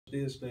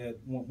this, that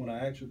when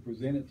I actually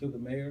presented to the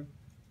mayor,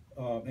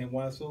 and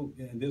why so,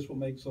 and this will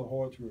make it so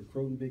hard to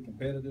recruit and be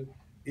competitive,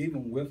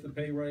 even with the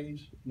pay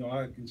raise.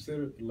 I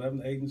considered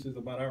 11 agencies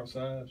about our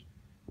size,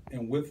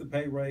 and with the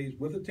pay raise,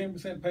 with a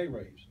 10% pay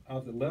raise, out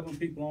of the 11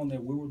 people on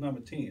there, we were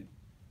number 10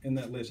 in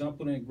that list. I'm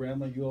putting in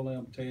Grambling,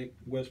 ULM, Tech,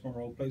 West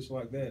Monroe, places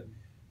like that.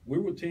 We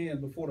were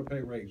 10 before the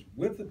pay raise.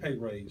 With the pay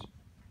raise,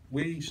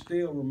 we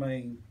still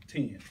remain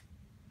 10,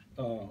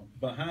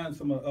 behind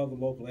some of the other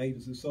local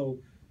agencies. So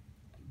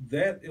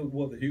that it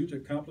was a huge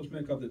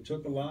accomplishment because it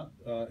took a lot.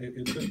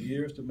 It took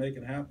years to make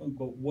it happen,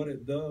 but what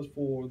it does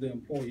for the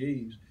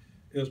employees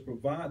is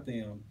provide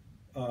them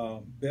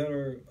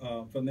better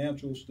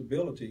financial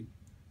stability,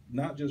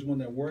 not just when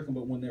they're working,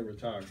 but when they're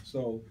retired.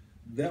 So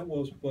that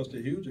was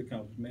a huge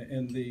accomplishment.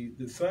 And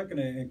the second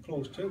and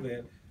close to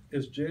that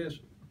is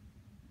just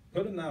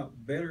putting out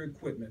better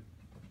equipment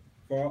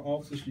for our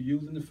officers to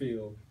use in the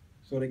field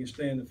so they can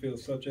stay in the field,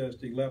 such as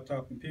the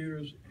laptop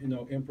computers,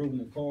 improving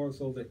the cars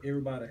so that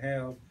everybody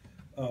have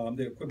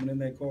the equipment in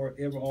their car.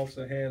 Every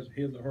officer has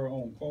his or her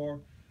own car.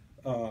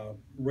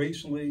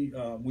 Recently,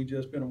 we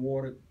just been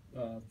awarded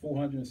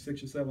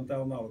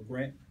 $467,000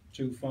 grant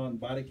to fund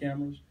body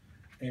cameras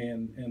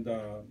and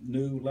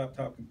new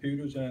laptop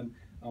computers, and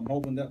I'm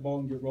hoping that ball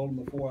can get rolling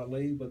before I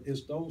leave. But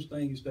it's those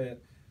things that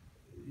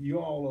you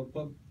all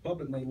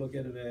public may look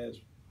at it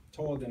as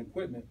toys and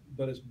equipment,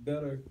 but it's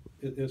better.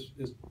 It's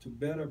to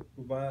better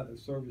provide a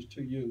service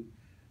to you,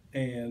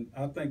 and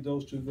I think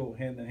those two go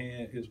hand in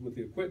hand. Is with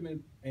the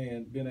equipment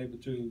and being able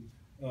to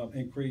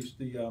increase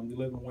the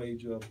living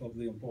wage of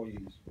the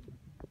employees.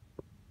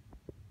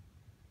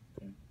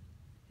 Okay.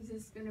 Is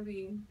this going to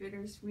be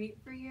bittersweet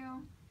for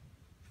you?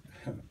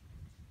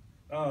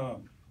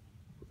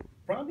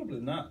 Probably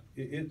not.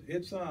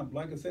 It's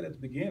like I said at the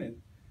beginning,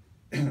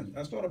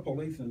 I started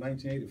police in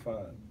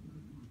 1985,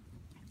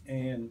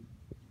 and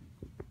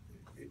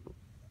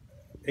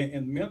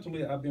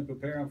mentally I've been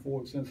preparing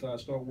for it since I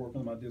started working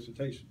on my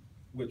dissertation,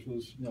 which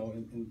was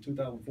in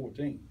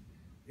 2014,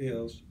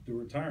 is the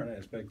retiring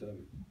aspect of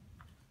it.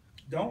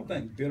 The only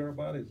thing bitter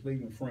about it is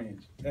leaving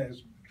friends,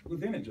 as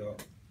with any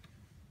job.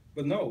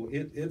 But no,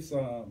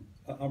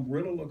 I'm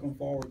really looking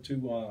forward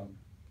to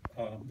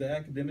the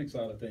academic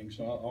side of things.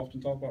 So I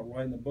often talk about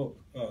writing a book.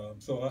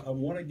 So I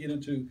want to get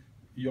into.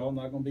 Y'all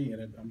not going to be in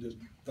it. I'm just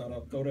thought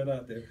I'd throw that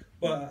out there.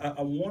 But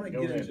I want to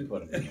get into.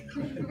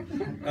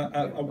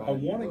 I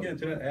want to get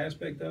into that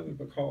aspect of it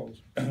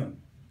because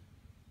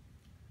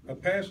a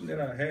passion that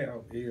I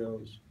have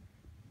is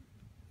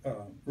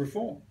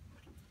reform.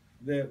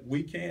 That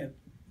we can't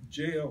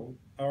jail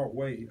our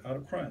way out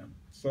of crime.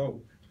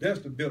 So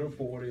that's the bitter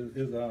part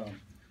is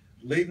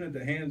leaving it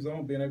to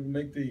hands-on, being able to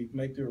make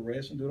the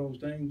arrest and do those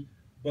things,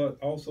 but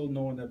also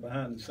knowing that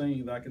behind the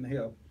scenes I can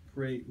help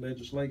create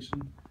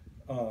legislation,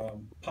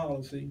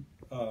 policy,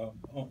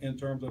 in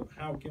terms of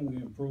how can we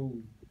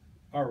improve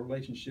our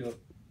relationship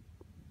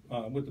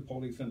with the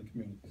police and the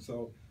community.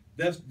 So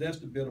that's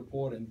the bitter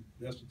part, and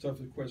that's the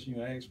toughest question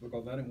you asked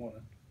because I didn't want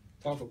to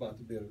talk about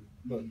the bitter,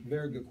 but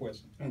very good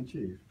question. And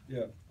Chief,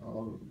 yeah,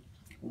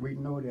 we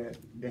know that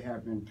there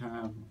have been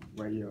times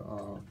where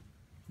your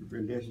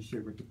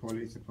relationship with the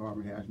police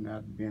department has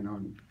not been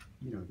on,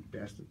 the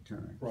best of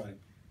terms. Right.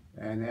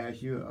 And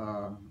as you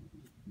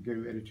get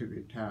ready to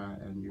retire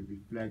and you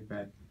reflect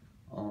back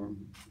on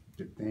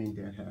the things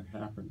that have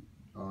happened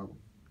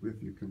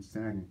with you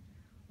concerning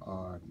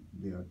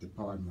the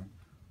department,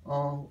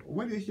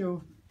 what is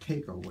your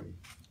takeaway?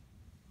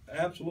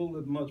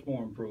 Absolutely much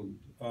more improved.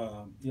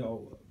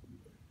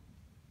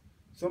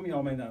 Some of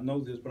y'all may not know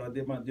this, but I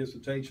did my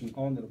dissertation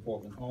on the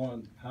department,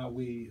 on how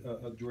we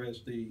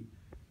address the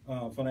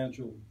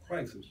financial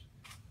crisis.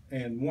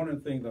 And one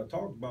of the things I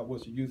talked about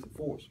was the use of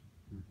force.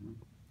 Mm-hmm.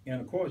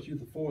 And of course,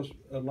 use of force,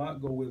 a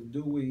lot go with,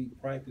 do we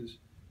practice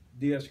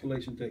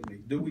de-escalation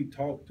technique? Do we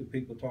talk to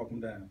people, talk them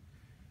down?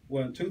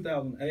 Well, in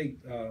 2008,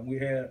 we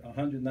had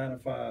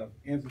 195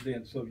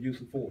 incidents of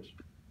use of force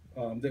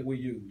that we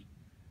used.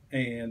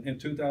 And in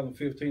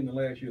 2015, the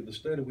last year of the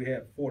study, we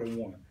had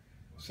 41.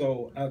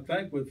 So I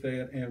think with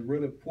that and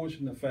really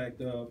pushing the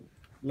fact of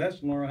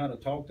let's learn how to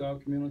talk to our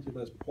community,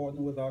 let's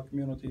partner with our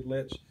community,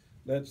 let's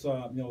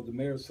the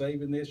Mayor's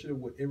Save Initiative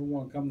with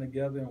everyone coming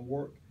together and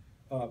work.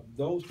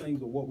 Those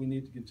things are what we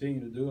need to continue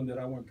to do and that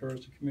I want to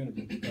encourage the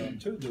community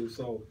to do.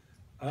 So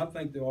I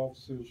think the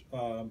officers,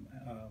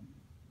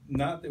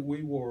 not that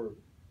we were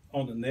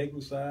on the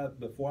negative side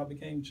before I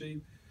became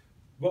chief,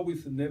 but we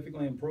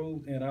significantly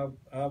improved, and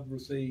I've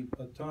received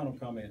a ton of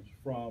comments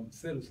from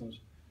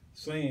citizens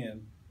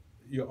saying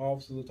your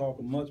officers are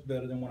talking much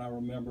better than when I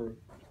remember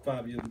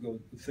 5 years ago,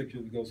 6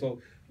 years ago.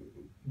 So,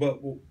 but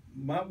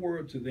my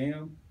word to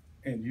them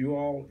and you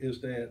all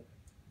is that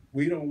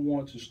we don't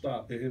want to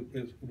stop.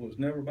 It was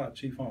never about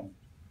Chief Holmes.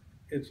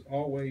 It's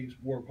always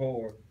work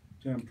hard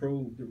to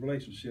improve the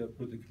relationship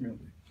with the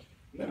community.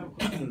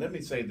 Let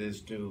me say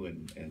this too,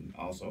 and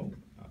also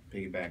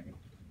piggybacking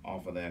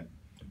off of that.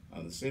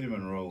 The city of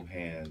Monroe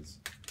has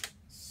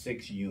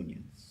 6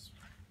 unions.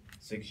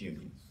 6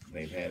 unions.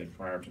 They've had it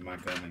prior to my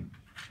coming,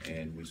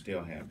 and we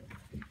still have it.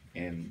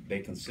 and they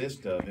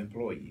consist of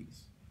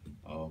employees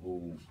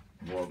who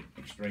work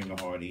extremely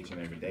hard each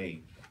and every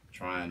day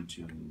trying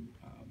to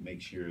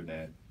make sure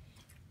that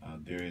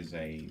there is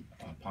a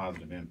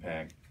positive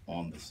impact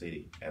on the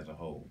city as a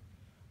whole.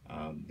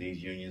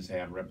 These unions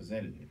have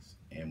representatives,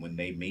 and when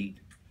they meet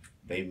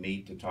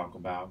to talk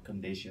about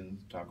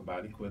conditions, talk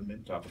about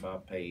equipment, talk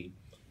about pay,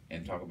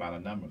 and talk about a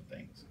number of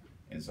things.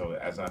 And so,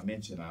 as I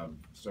mentioned, I've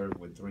served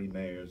with 3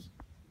 mayors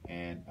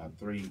and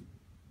 3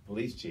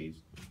 police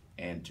chiefs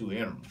and 2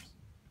 interims.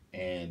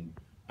 And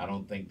I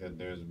don't think that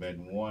there's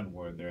been one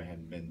where there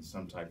had been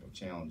some type of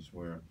challenge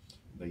where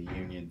the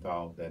union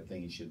thought that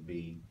things should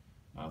be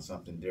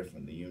something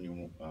different. The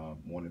union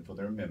wanted for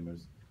their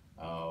members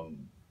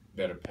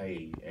better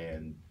pay,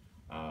 and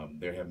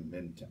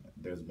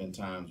there's been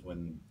times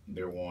when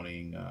they're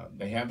wanting,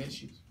 they have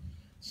issues.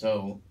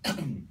 So,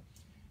 and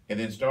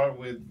then start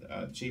with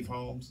Chief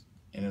Holmes,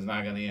 and it's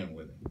not going to end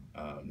with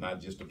it.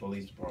 Not just the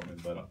police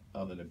department, but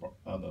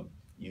other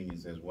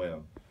unions as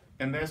well.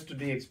 And that's to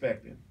be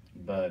expected.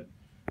 But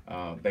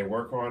they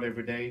work hard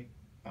every day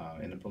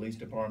in the police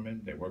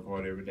department. They work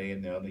hard every day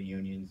in the other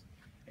unions.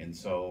 And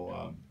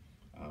so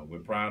we're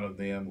proud of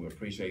them. We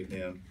appreciate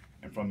them.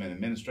 And from an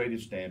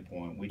administrative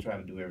standpoint, we try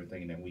to do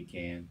everything that we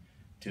can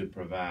to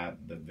provide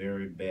the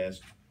very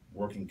best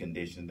working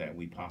conditions that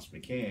we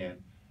possibly can,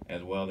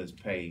 as well as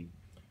pay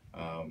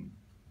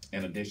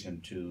in addition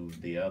to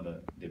the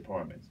other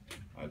departments.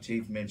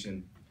 Chief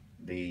mentioned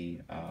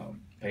the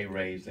pay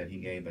raise that he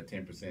gave, a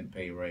 10%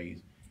 pay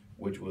raise,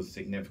 which was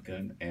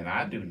significant. And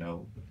I do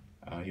know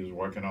he was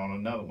working on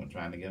another one,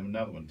 trying to get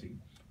another one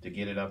to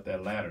get it up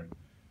that ladder.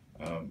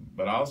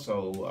 But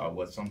also,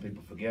 what some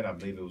people forget, I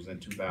believe it was in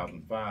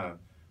 2005,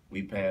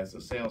 we passed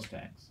a sales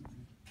tax,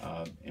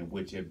 in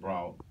which it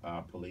brought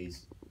our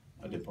police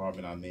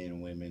department, our men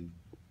and women,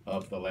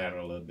 up the ladder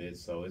a little bit.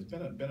 So it's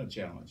been a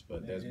challenge,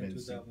 but there's been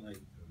 2008.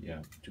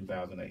 Yeah,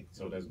 2008.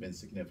 So there's been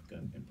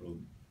significant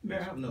improvement. Mayor,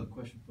 I have another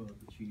question for the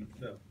chief.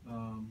 Yeah.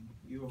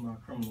 You were my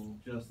criminal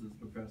justice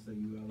professor at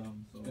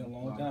ULM. So It's been a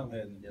long time,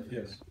 hasn't it?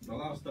 Yes. A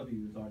lot of stuff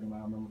you were talking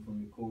about, I remember from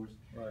your course.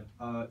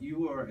 Right. You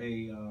were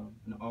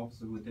an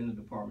officer within the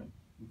department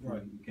before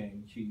Right. you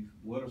became chief.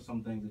 What are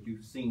some things that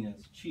you've seen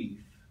as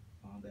chief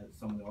that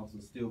some of the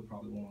officers still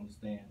probably won't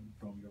understand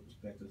from your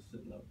perspective,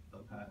 sitting up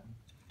high?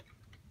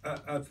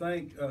 I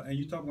think, and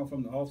you're talking about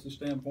from the officer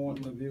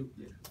standpoint of view,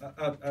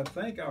 Yeah. I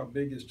think our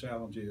biggest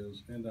challenge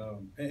is, and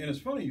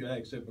it's funny you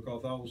asked it,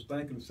 because I was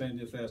thinking of saying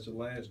this as the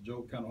last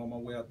joke kind of on my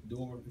way out the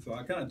door. So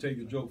I kind of tell you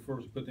the joke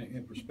first, put that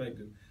in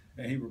perspective,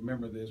 and he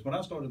remembered this. When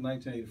I started in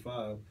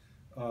 1985,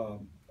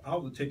 I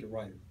was a ticket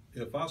writer.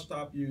 If I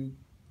stopped you,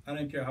 I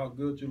didn't care how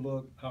good you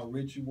looked, how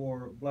rich you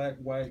were, black,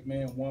 white,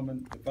 man,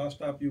 woman. If I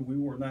stopped you, we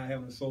were not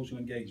having a social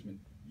engagement.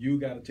 You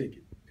got a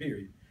ticket,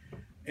 period.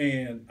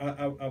 And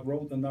I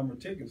wrote the number of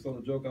tickets. So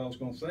the joke I was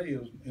going to say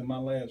is, in my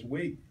last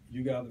week,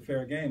 you got the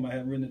fair game. I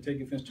hadn't written a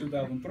ticket since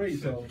 2003.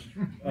 So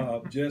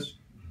just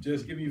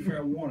giving you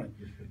fair warning.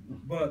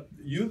 But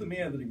use me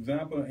as an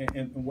example.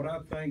 And what I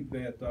think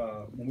that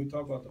when we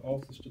talk about the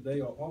officers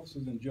today, or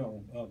officers in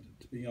general,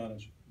 to be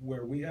honest,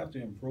 where we have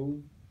to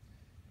improve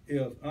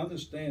is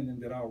understanding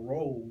that our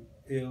role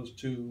is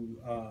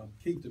to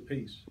keep the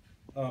peace,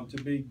 to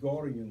be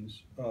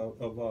guardians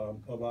of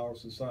our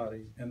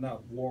society and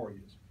not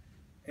warriors.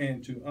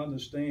 And to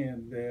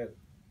understand that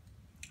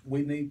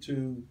we need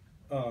to,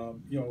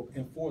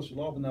 enforce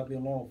law, but not be a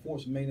law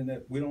enforcement, meaning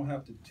that we don't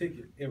have to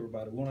ticket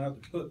everybody. We don't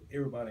have to put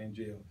everybody in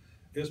jail.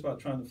 It's about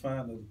trying to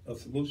find a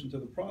solution to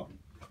the problem.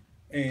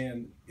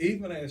 And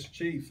even as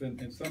chief,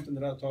 and something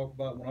that I talk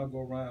about when I go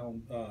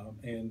around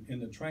and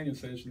in the training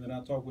session that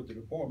I talk with the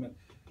department,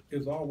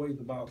 is always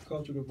about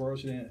cultural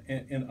diversity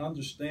and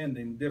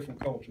understanding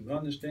different cultures,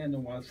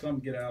 understanding why some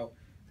get out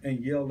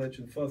and yell at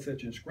you, and fuss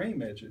at you, and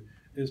scream at you.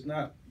 It's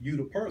not you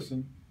the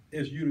person,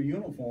 it's you the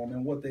uniform,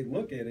 and what they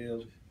look at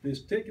is,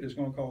 this ticket is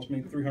going to cost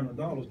me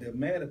 $300. They're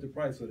mad at the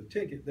price of the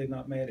ticket, they're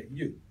not mad at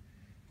you.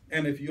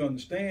 And if you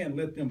understand,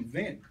 let them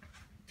vent.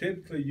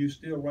 Typically, you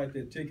still write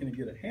that ticket and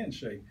get a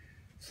handshake.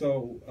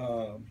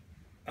 So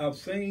I've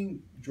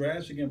seen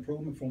drastic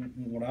improvement from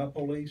when I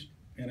policed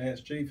and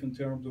as chief, in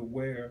terms of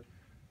where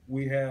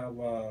we have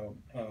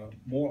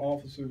more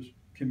officers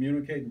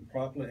communicating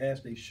properly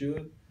as they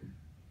should.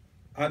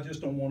 I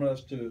just don't want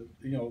us to,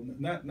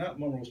 not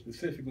Monroe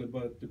specifically,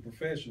 but the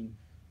profession,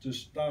 to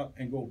stop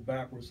and go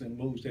backwards and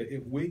lose that.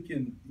 If we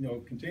can,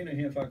 continue to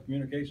enhance our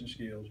communication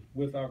skills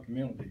with our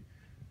community,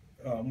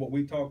 what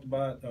we talked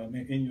about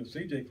in your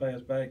CJ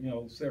class back,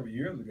 several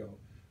years ago,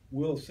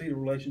 we'll see the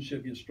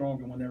relationship get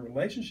stronger. When that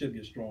relationship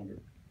gets stronger,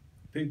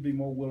 people be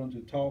more willing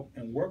to talk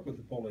and work with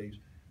the police,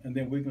 and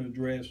then we can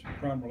address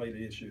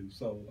crime-related issues.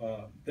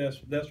 So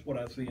that's what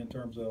I see in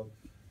terms of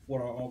what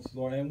our officers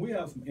are, and we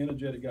have some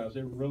energetic guys.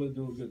 They really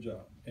do a good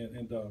job,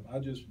 and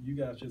you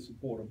guys just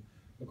support them,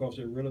 because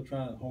they're really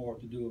trying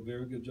hard to do a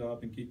very good job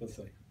and keep us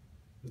safe.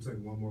 We'll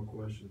take one more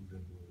question,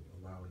 then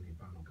we'll allow any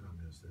final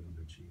comments that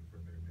either chief or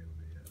Mayor Mayo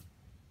may have.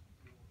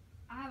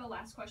 I have a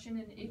last question,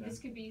 and Okay. this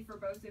could be for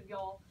both of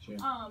y'all. Sure.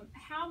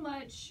 How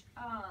much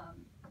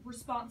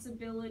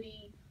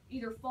responsibility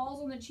either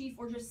falls on the chief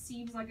or just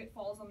seems like it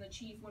falls on the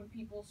chief when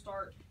people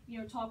start,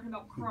 talking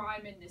about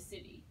crime in the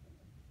city.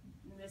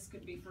 And this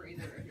could be for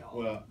either of y'all.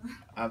 Well,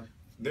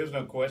 there's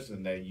no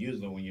question that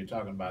usually when you're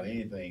talking about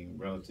anything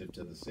relative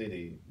to the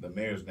city, the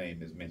mayor's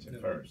name is mentioned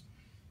first.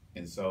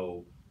 And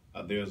so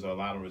there's a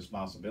lot of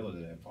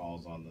responsibility that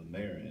falls on the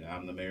mayor, and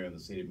I'm the mayor of the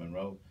city of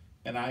Monroe,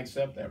 and I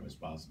accept that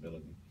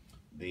responsibility.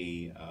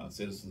 The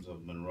citizens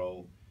of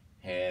Monroe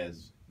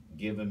has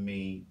given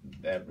me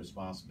that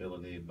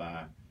responsibility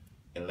by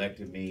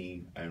elected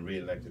me and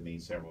re-elected me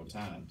several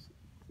times.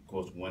 Of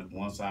course,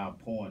 once I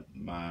appoint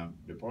my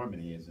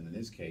department heads, and in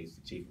this case,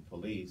 the chief of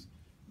police,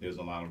 there's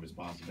a lot of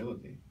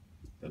responsibility.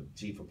 The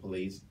chief of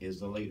police is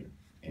the leader,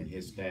 and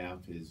his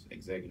staff, his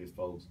executive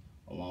folks,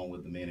 along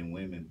with the men and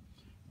women,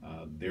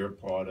 they're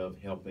part of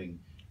helping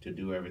to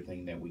do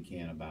everything that we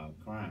can about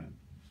crime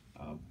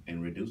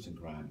and reducing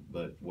crime.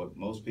 But what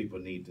most people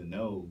need to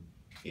know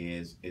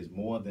is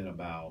more than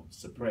about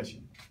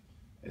suppression.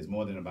 It's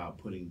more than about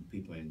putting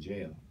people in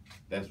jail.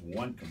 That's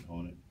one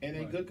component, and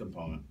a good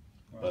component.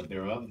 Right. But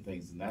there are other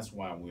things, and that's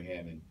why we're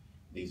having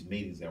these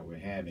meetings that we're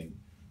having,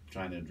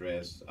 trying to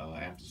address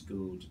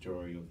after-school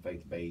tutorial,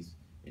 faith-based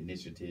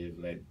initiative,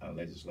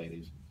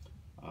 legislative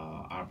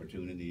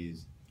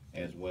opportunities,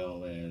 as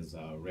well as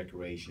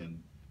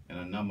recreation, and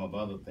a number of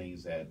other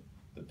things that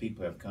the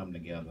people have come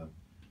together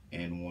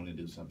and want to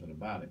do something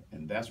about it.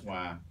 And that's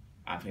why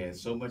I've had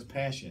so much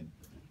passion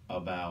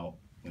about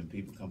when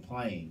people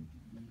complain.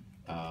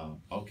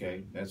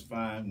 Okay, that's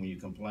fine when you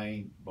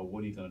complain, but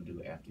what are you going to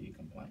do after you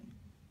complain?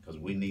 Because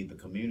we need the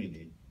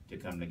community to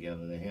come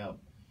together to help.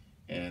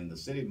 And the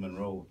city of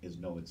Monroe is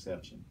no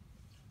exception.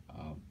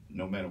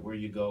 No matter where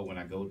you go, when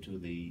I go to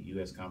the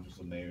U.S. Conference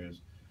of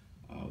Mayors,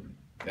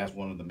 that's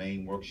one of the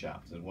main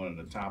workshops. It's one of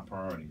the top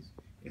priorities.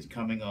 Is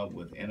coming up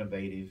with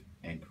innovative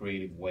and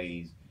creative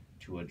ways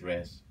to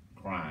address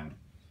crime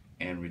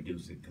and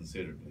reduce it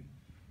considerably.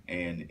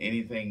 And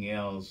anything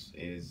else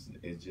is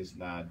just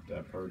not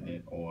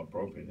pertinent or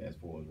appropriate as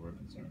far as we're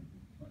concerned.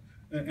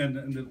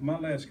 And my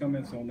last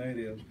comments on that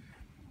is,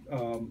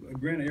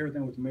 granted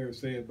everything what the mayor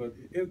said, but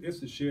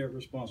it's a shared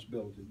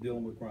responsibility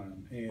dealing with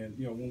crime. And,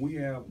 when we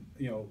have,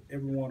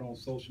 everyone on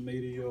social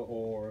media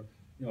or,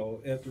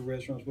 at the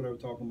restaurants, whatever,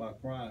 talking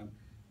about crime,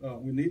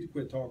 we need to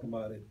quit talking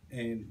about it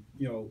and,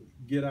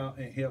 get out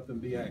and help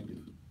and be active.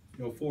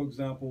 For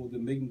example, the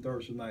meeting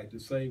Thursday night, to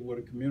say where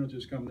the community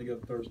is coming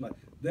together Thursday night,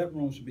 that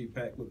room should be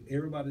packed with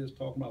everybody that's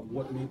talking about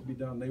what needs to be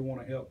done. They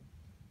want to help.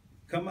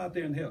 Come out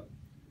there and help.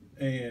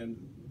 And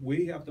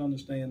we have to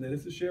understand that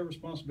it's a shared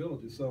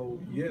responsibility.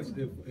 So yes,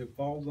 if it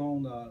falls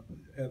on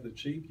as the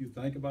chief, you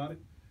think about it.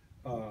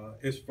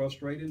 It's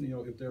frustrating,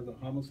 if there's a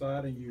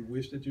homicide and you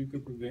wish that you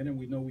could prevent it.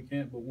 We know we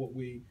can't, but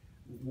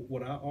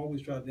what I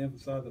always try to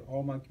emphasize at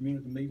all my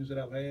community meetings that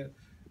I've had,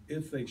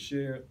 it's a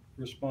shared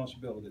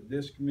responsibility.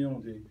 This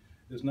community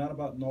is not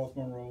about North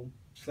Monroe,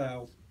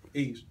 South,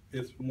 East.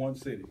 It's one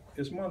city.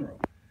 It's Monroe.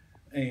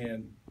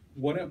 And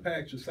what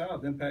impacts the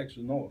South impacts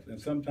the North.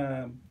 And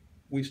sometimes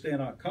we stay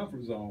in our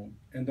comfort zone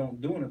and don't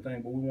do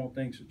anything, but we want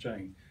things to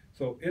change.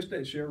 So it's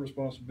that shared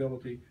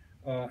responsibility,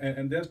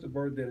 and that's the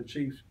burden that the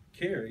chiefs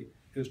carry,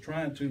 is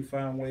trying to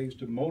find ways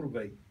to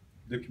motivate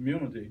the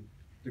community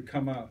to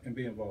come out and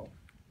be involved.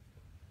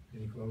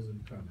 Any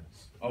closing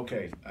comments?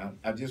 Okay,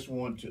 I just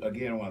want to,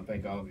 again, I want to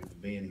thank all of you for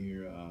being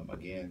here.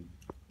 Again,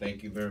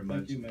 thank you very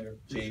much, Thank you, Mayor.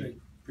 Chief,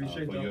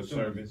 Appreciate for the your opportunity.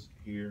 service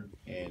here,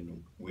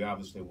 and we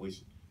obviously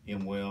wish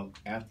him well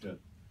after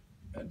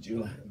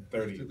July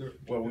 30.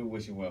 Well, we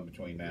wish him well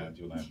between now and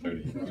July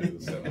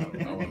 30th, so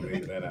I want to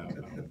leave that out.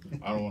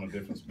 I don't want a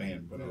different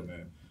spin put on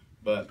that.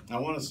 But I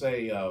want to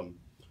say,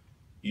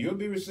 you'll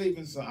be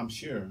receiving some, I'm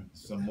sure,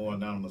 some more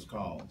anonymous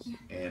calls.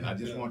 And I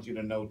just want you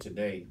to know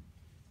today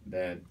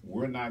that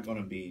we're not going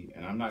to be,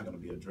 and I'm not going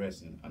to be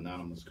addressing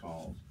anonymous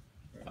calls.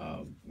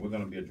 We're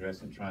going to be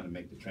addressing trying to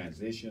make the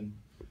transition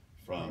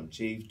from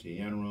chief to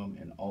interim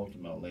and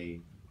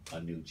ultimately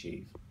a new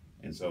chief.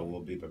 And so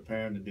we'll be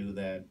preparing to do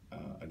that.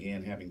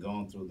 Again, having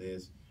gone through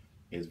this,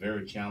 it's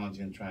very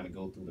challenging trying to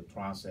go through the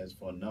process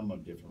for a number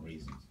of different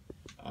reasons.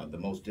 The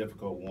most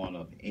difficult one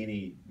of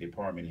any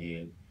department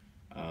head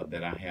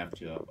that I have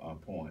to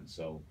appoint.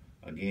 So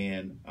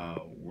again,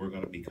 we're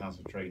going to be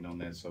concentrating on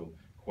that. So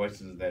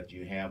questions that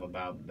you have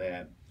about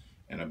that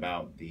and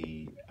about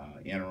the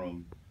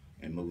interim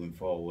and moving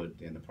forward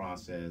in the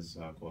process,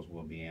 of course,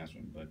 we'll be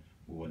answering, but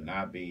we will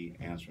not be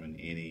answering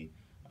any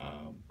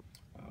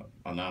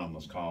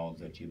anonymous calls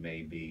that you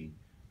may be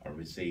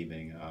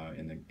receiving.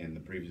 In the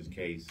previous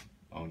case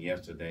on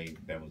yesterday,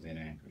 that was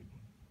inaccurate.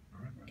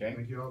 All right. Okay.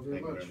 Thank you all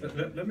very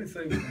much. Let me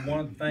say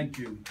one thank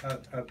you.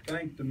 I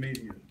thank the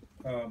media.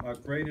 I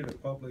created a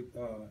public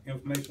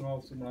information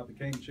officer when I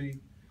became chief,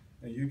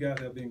 and you guys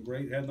have been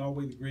great. Hadn't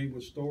always agreed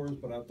with stories,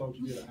 but I thought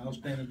you did an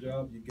outstanding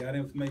job. You got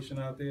information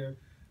out there,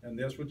 and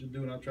that's what you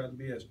do. And I tried to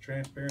be as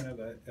transparent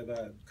as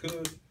I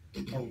could.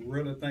 I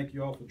really thank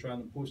you all for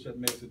trying to push that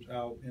message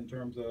out in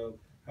terms of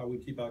how we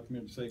keep our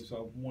community safe. So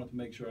I want to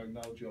make sure I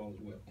acknowledge you all as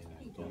well.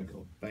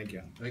 Thank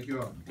you. Thank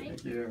you all.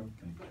 Thank you.